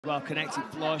Well connected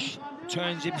flush,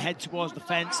 turns him head towards the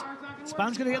fence.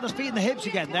 Spann's going to get those feet in the hips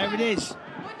again. There it is.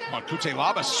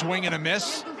 Cutelaba swing and a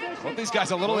miss. Both these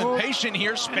guys a little impatient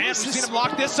here. Spann, we've seen him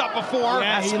lock this up before.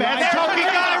 Yeah, Spann, he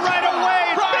got it right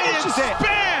away. Finishes it.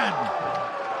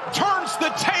 Spann turns the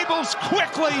tables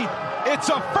quickly. It's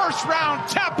a first-round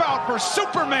tap-out for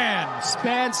Superman.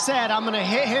 Spann said, I'm going to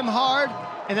hit him hard,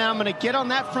 and then I'm going to get on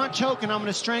that front choke, and I'm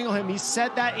going to strangle him. He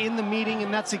said that in the meeting,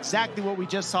 and that's exactly what we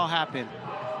just saw happen.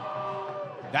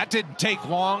 That didn't take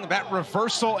long. That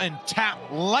reversal and tap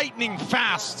lightning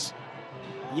fast.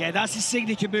 Yeah, that's his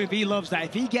signature move. He loves that.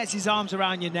 If he gets his arms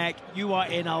around your neck, you are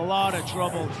in a lot of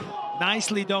trouble.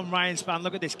 Nicely done, Ryan Spann.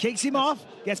 Look at this. Kicks him off,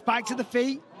 gets back to the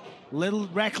feet. Little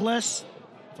reckless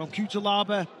from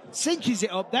Cutelaba. Cinches it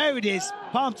up. There it is.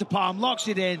 Palm to palm. Locks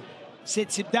it in.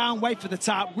 Sits him down. Wait for the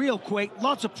tap. Real quick.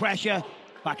 Lots of pressure.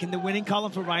 Back in the winning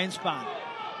column for Ryan Spann.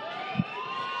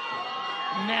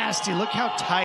 Nasty. Look how tight.